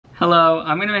Hello,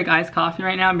 I'm gonna make iced coffee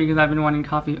right now because I've been wanting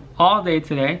coffee all day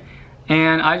today.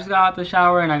 And I just got out the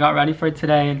shower and I got ready for it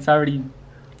today. It's already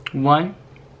 1.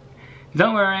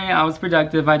 Don't worry, I was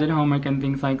productive. I did homework and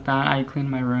things like that. I cleaned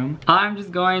my room. I'm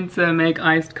just going to make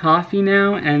iced coffee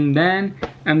now, and then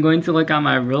I'm going to look at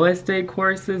my real estate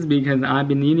courses because I've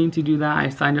been needing to do that. I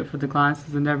signed up for the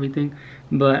classes and everything,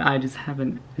 but I just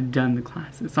haven't done the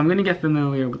classes. So I'm gonna get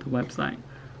familiar with the website.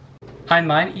 I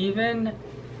might even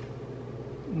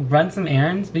run some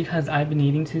errands because I've been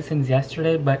needing to since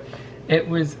yesterday, but it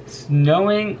was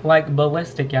snowing like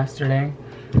ballistic yesterday.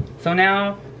 So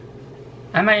now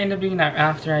I might end up doing that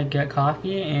after I get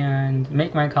coffee and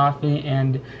make my coffee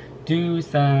and do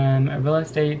some real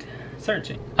estate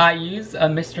searching. I use a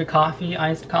Mr. Coffee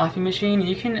iced coffee machine.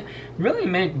 You can really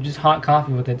make just hot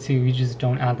coffee with it too. You just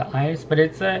don't add the ice, but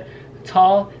it's a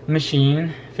tall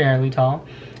machine, fairly tall,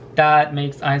 that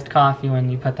makes iced coffee when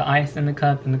you put the ice in the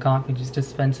cup and the coffee just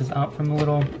dispenses out from a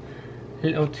little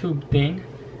tube thing.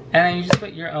 And then you just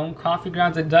put your own coffee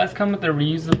grounds. It does come with a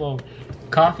reusable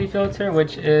coffee filter,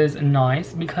 which is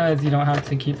nice because you don't have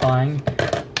to keep buying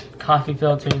coffee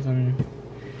filters, and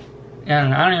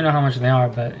I don't even know how much they are,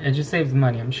 but it just saves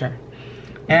money, I'm sure.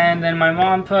 And then my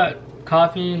mom put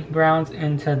coffee grounds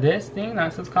into this thing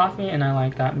that says coffee, and I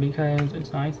like that because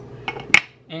it's nice.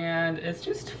 And it's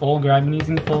just Folger. I've been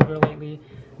using Folger lately,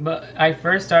 but I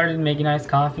first started making iced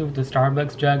coffee with the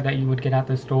Starbucks jug that you would get at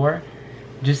the store.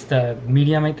 Just the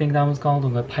medium, I think that was called,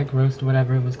 or the pike roast,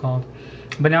 whatever it was called.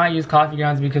 But now I use coffee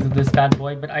grounds because of this bad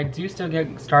boy. But I do still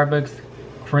get Starbucks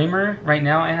creamer. Right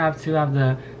now I have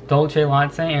the Dolce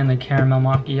Latte and the Caramel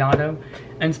Macchiato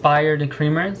inspired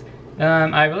creamers.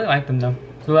 I really like them though.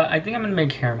 So I think I'm gonna make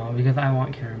caramel because I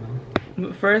want caramel.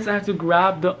 But first I have to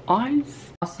grab the ice.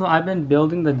 Also, I've been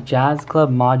building the Jazz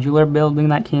Club modular building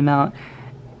that came out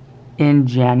in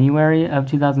January of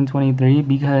 2023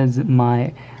 because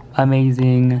my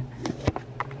amazing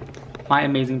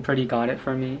pretty got it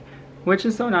for me, which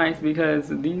is so nice because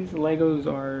these Legos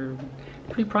are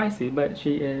pretty pricey, but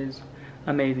she is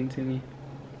amazing to me.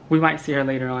 We might see her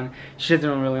later on. She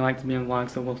doesn't really like to be in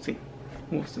vlogs, so we'll see.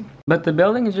 But the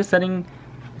building is just sitting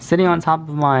on top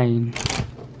of my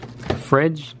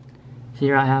fridge.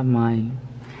 Here I have my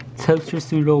toaster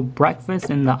strudel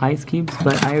breakfast and the ice cubes,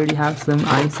 but I already have some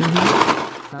ice in here,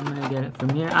 so I'm gonna get it from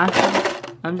here. Actually,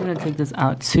 I'm gonna take this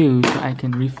out too so I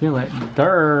can refill it.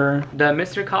 The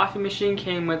Mr. Coffee machine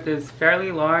came with this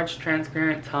fairly large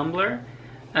transparent tumbler,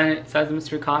 and it says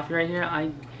Mr. Coffee right here. I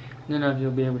don't know if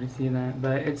you'll be able to see that,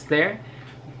 but it's there.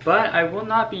 But I will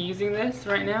not be using this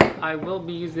right now. I will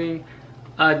be using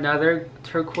another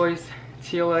turquoise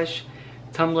tealish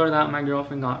tumbler that my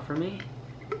girlfriend got for me.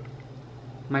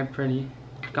 My pretty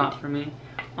got for me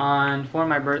for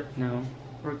my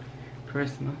for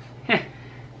Christmas.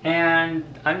 And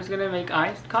I'm just gonna make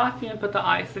iced coffee and put the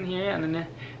ice in here, and then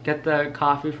get the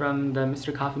coffee from the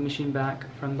Mr. Coffee machine back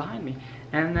from behind me.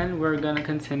 And then we're gonna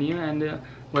continue and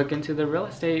look into the real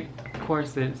estate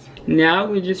courses. Now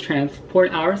we just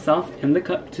transport ourselves in the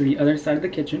cup to the other side of the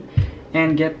kitchen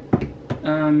and get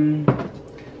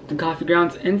the coffee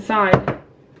grounds inside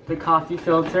the coffee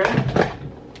filter.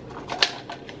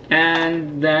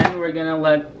 And then we're gonna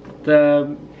let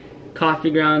the coffee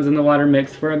grounds and the water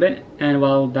mix for a bit, and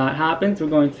while that happens we're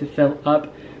going to fill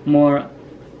up more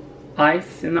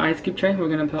ice in the ice cube tray. We're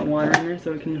going to put water in there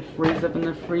so it can freeze up in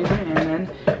the freezer, and then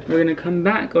we're going to come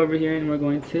back over here and we're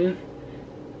going to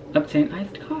obtain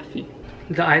iced coffee.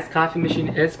 The iced coffee machine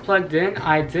is plugged in.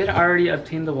 I did already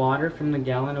obtain the water from the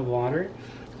gallon of water,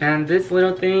 and this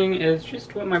little thing is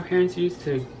just what my parents used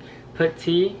to put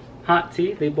hot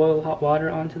tea. They boil hot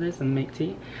water onto this and make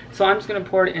tea. So I'm just going to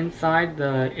pour it inside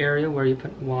the area where you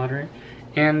put water,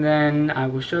 and then I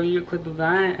will show you a clip of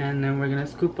that, and then we're going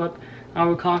to scoop up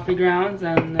our coffee grounds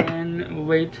and then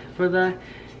wait for the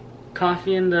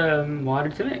coffee and the water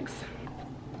to mix.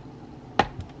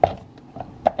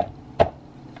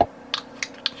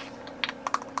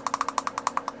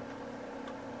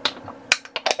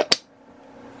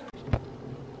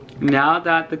 Now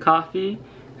that the coffee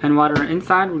and water are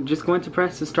inside, we're just going to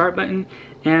press the start button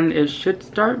and it should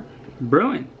start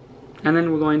brewing. And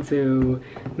then we're going to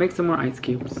make some more ice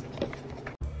cubes.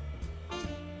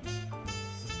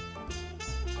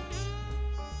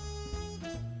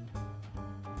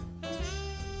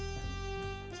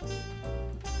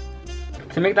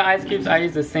 To make the ice cubes, I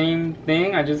use the same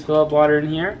thing. I just fill up water in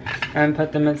here and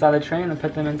put them inside the tray, and then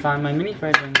put them inside my mini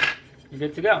fridge, and you're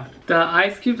good to go. The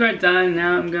ice cubes are done.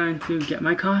 Now I'm going to get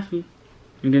my coffee.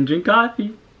 I'm gonna drink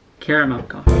coffee. Caramel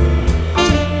coffee.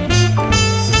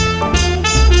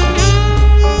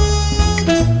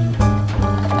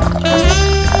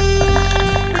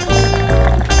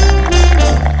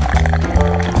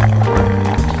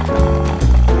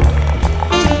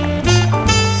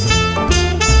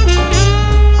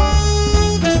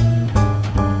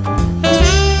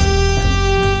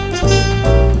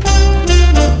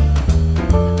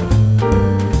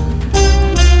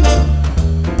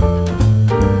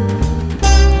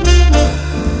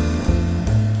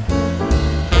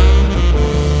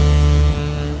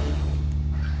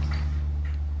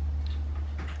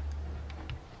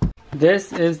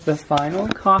 This is the final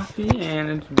coffee, and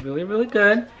it's really, really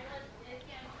good.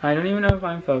 I don't even know if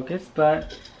I'm focused,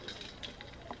 but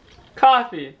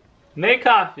coffee. Make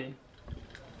coffee.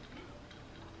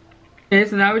 Okay,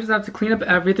 so now we just have to clean up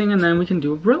everything and then we can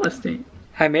do real estate.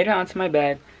 I made it onto my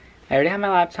bed. I already have my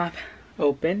laptop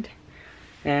opened.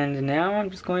 And now I'm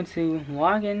just going to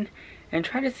log in and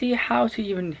try to see how to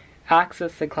even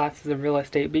access the classes of real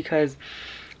estate, because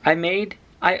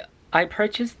I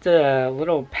purchased a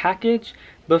little package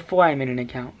before I made an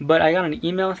account, but I got an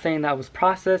email saying that was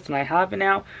processed and I have it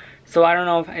now. So I don't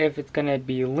know if it's gonna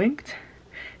be linked,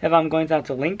 if I'm going to have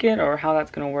to link it, or how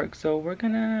that's gonna work. So we're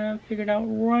gonna figure it out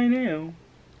right now.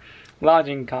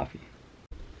 Lodging coffee.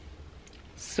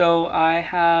 So I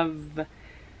have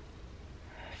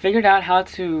figured out how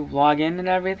to log in and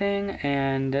everything,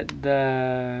 and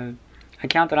the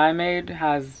account that I made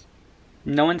has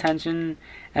no intention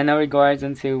and no regards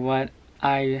into what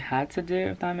I had to do,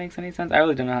 if that makes any sense. I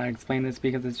really don't know how to explain this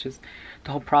because it's just,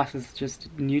 the whole process is just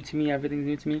new to me, everything's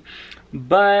new to me.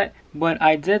 But what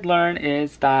I did learn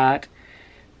is that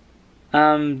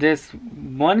this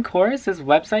one course, this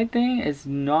website thing, is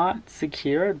not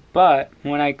secure, but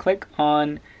when I click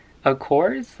on a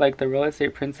course, like the Real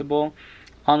Estate Principal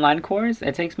online course,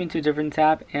 it takes me to a different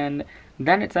tab and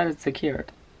then it says it's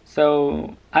secured.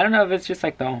 So I don't know if it's just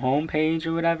like the home page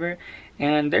or whatever,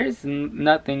 and there's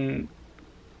nothing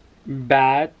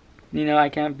bad, you know, I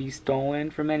can't be stolen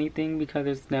from anything because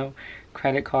there's no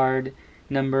credit card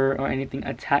number or anything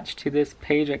attached to this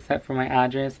page except for my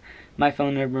address, my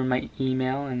phone number, my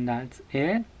email, and that's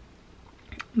it.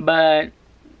 But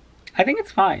I think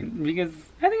it's fine, because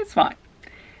I think it's fine.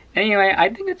 Anyway, I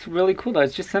think it's really cool though.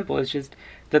 It's just simple. It's just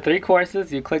the 3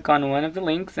 courses. You click on one of the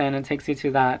links and it takes you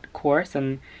to that course,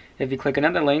 and if you click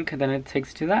another link, then it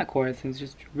takes you to that course. It's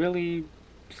just really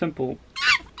simple.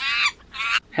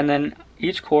 And then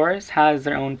each course has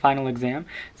their own final exam.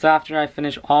 So after I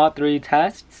finish all 3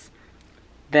 tests,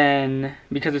 then,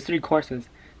 because there's 3 courses,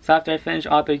 so after I finish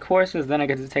all 3 courses, then I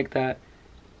get to take the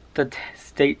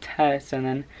state test, and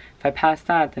then if I pass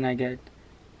that, then I get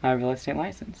my real estate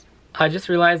license. I just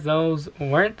realized those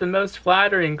weren't the most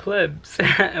flattering clips,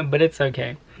 but it's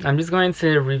okay. I'm just going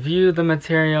to review the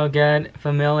material, get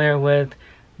familiar with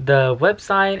the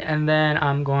website, and then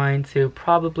I'm going to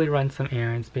probably run some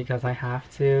errands because I have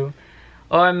to,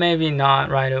 or maybe not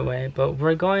right away, but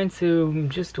we're going to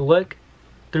just look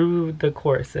through the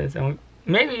courses and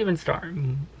maybe even start.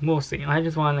 We'll see. I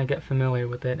just want to get familiar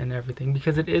with it and everything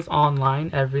because it is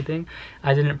online, everything.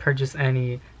 I didn't purchase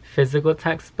any physical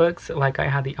textbooks like I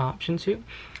had the option to,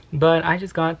 but I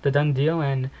just got the done deal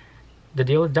and the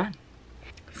deal is done.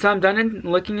 So I'm done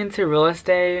looking into real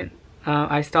estate.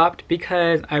 I stopped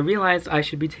because I realized I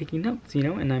should be taking notes, you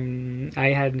know, and I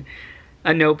had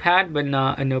a notepad but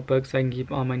not a notebook so I can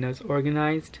keep all my notes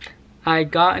organized. I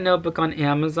got a notebook on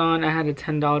Amazon. I had a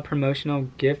 $10 promotional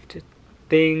gift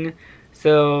thing,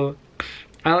 so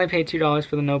I only paid $2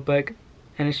 for the notebook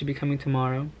and it should be coming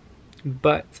tomorrow.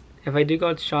 But if I do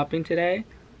go shopping today,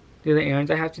 do the errands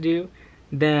I have to do,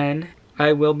 then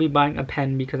I will be buying a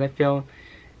pen because I feel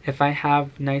if I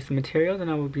have nice material, then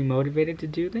I will be motivated to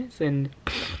do this. And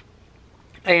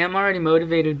I am already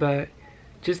motivated, but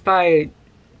just by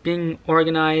being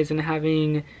organized and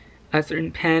having a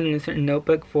certain pen and a certain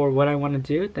notebook for what I want to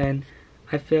do, then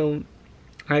I feel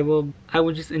I will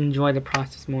just enjoy the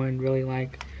process more and really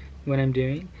like what I'm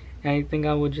doing. And I think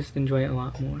I will just enjoy it a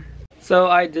lot more. So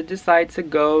I did decide to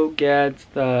go get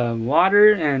the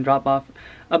water and drop off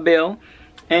a bill.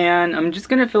 And I'm just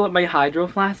gonna fill up my hydro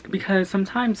flask because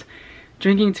sometimes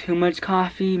drinking too much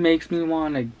coffee makes me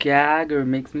want to gag or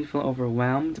makes me feel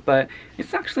overwhelmed. But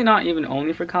it's actually not even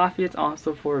only for coffee, it's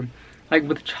also for, like,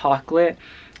 with chocolate.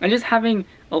 And just having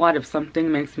a lot of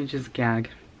something makes me just gag.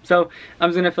 So I'm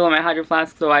just gonna fill up my hydro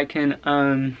flask so I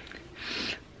can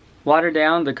water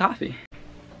down the coffee.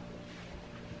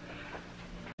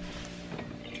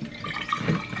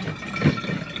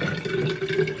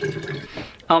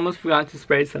 I almost forgot to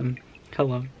spray some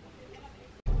cologne.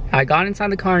 I got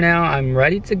inside the car now. I'm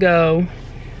ready to go.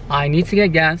 I need to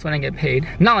get gas when I get paid.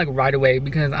 Not like right away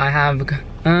because I have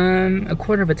a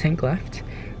quarter of a tank left.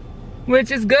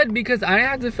 Which is good because I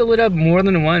had to fill it up more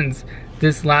than once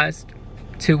this last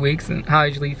 2 weeks. And I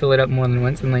usually fill it up more than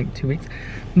once in like 2 weeks.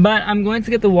 But I'm going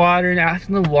to get the water, and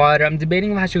after the water, I'm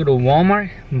debating if I should go to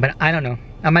Walmart. But I don't know.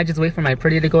 I might just wait for my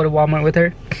pretty to go to Walmart with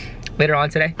her later on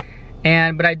today.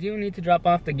 But I do need to drop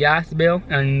off the gas bill,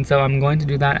 and so I'm going to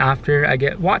do that after I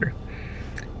get water.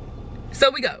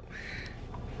 So we go.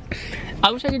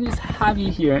 I wish I could just have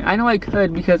you here. I know I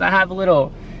could because I have a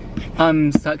little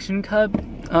suction cup,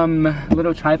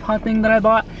 little tripod thing that I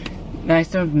bought. And I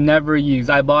still have never used.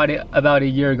 I bought it about a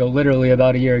year ago, literally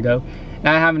about a year ago. And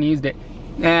I haven't used it.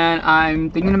 And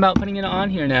I'm thinking about putting it on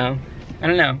here now. I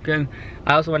don't know, because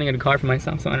I also want to get a car for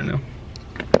myself, so I don't know.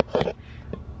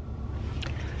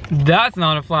 That's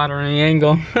not a flattering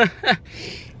angle.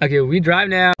 Okay, we drive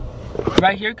now.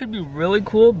 Right here could be really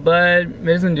cool, but it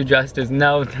doesn't do justice.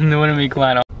 No, it wouldn't be cool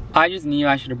at all. I just knew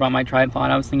I should have brought my tripod.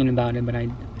 I was thinking about it, but I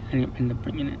didn't end up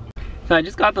bringing it. So I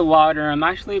just got the water. I'm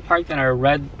actually parked at our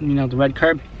red, the red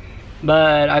curb.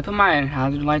 But I put my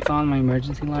hazard lights on, my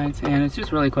emergency lights, and it's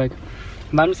just really quick.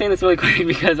 But I'm just saying this really quick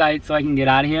because so I can get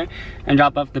out of here and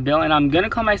drop off the bill. And I'm gonna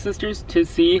call my sisters to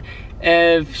see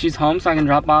if she's home so I can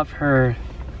drop off her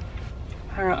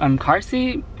car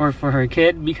seat or for her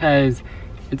kid, because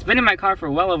it's been in my car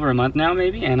for well over a month now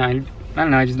maybe, and I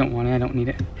don't know, I just don't want it, I don't need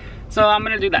it. So I'm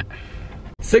gonna do that.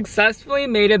 Successfully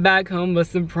made it back home, but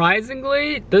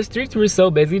surprisingly, the streets were so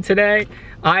busy today.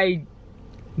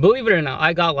 Believe it or not,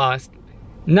 I got lost.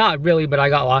 Not really, but I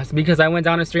got lost because I went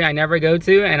down a street I never go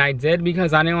to, and I did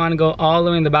because I didn't want to go all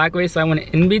the way in the back way, so I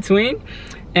went in between.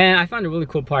 And I found a really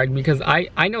cool park because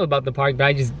I know about the park, but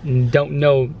I just don't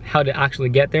know how to actually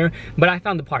get there. But I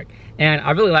found the park, and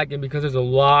I really like it because there's a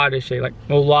lot of shade, like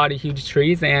a lot of huge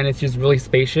trees, and it's just really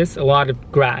spacious, a lot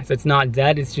of grass. It's not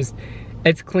dead,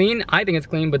 it's clean. I think it's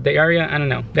clean, but the area, I don't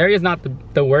know. The area's not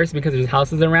the worst because there's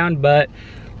houses around, but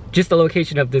just the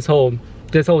location of this whole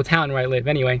town where I live.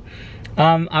 Anyway,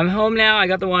 I'm home now. I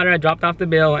got the water, I dropped off the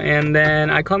bill, and then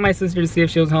I called my sister to see if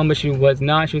she was home, but she was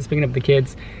not. She was picking up the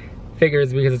kids.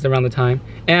 Figures because it's around the time.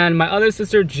 And my other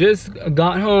sister just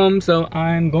got home, so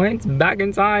I'm going back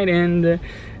inside, and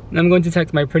I'm going to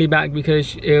text my pretty back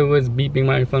because it was beeping.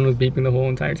 My phone was beeping the whole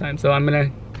entire time. So I'm gonna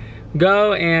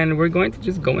go, and we're going to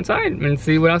just go inside and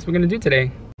see what else we're gonna do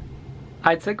today.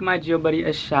 I took my Geo buddy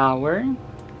a shower,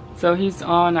 so he's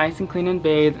all nice and clean and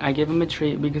bathed. I gave him a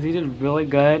treat because he did really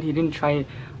good. He didn't try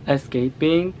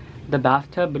escaping the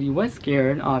bathtub, but he was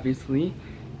scared, obviously.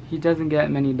 He doesn't get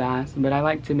many baths, but I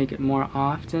like to make it more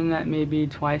often, that maybe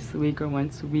twice a week or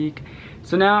once a week.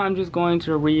 So now I'm just going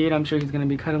to read. I'm sure he's going to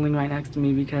be cuddling right next to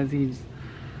me because he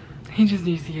just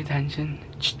needs the attention.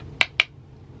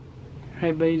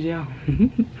 Right, buddy Joe?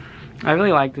 I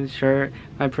really like this shirt.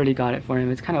 My pretty got it for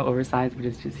him. It's kind of oversized, but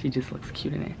he just looks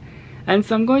cute in it. And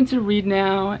so I'm going to read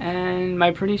now, and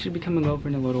my pretty should be coming over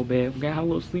in a little bit. We're going to have a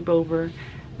little sleepover,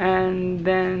 and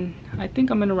then I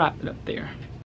think I'm going to wrap it up there.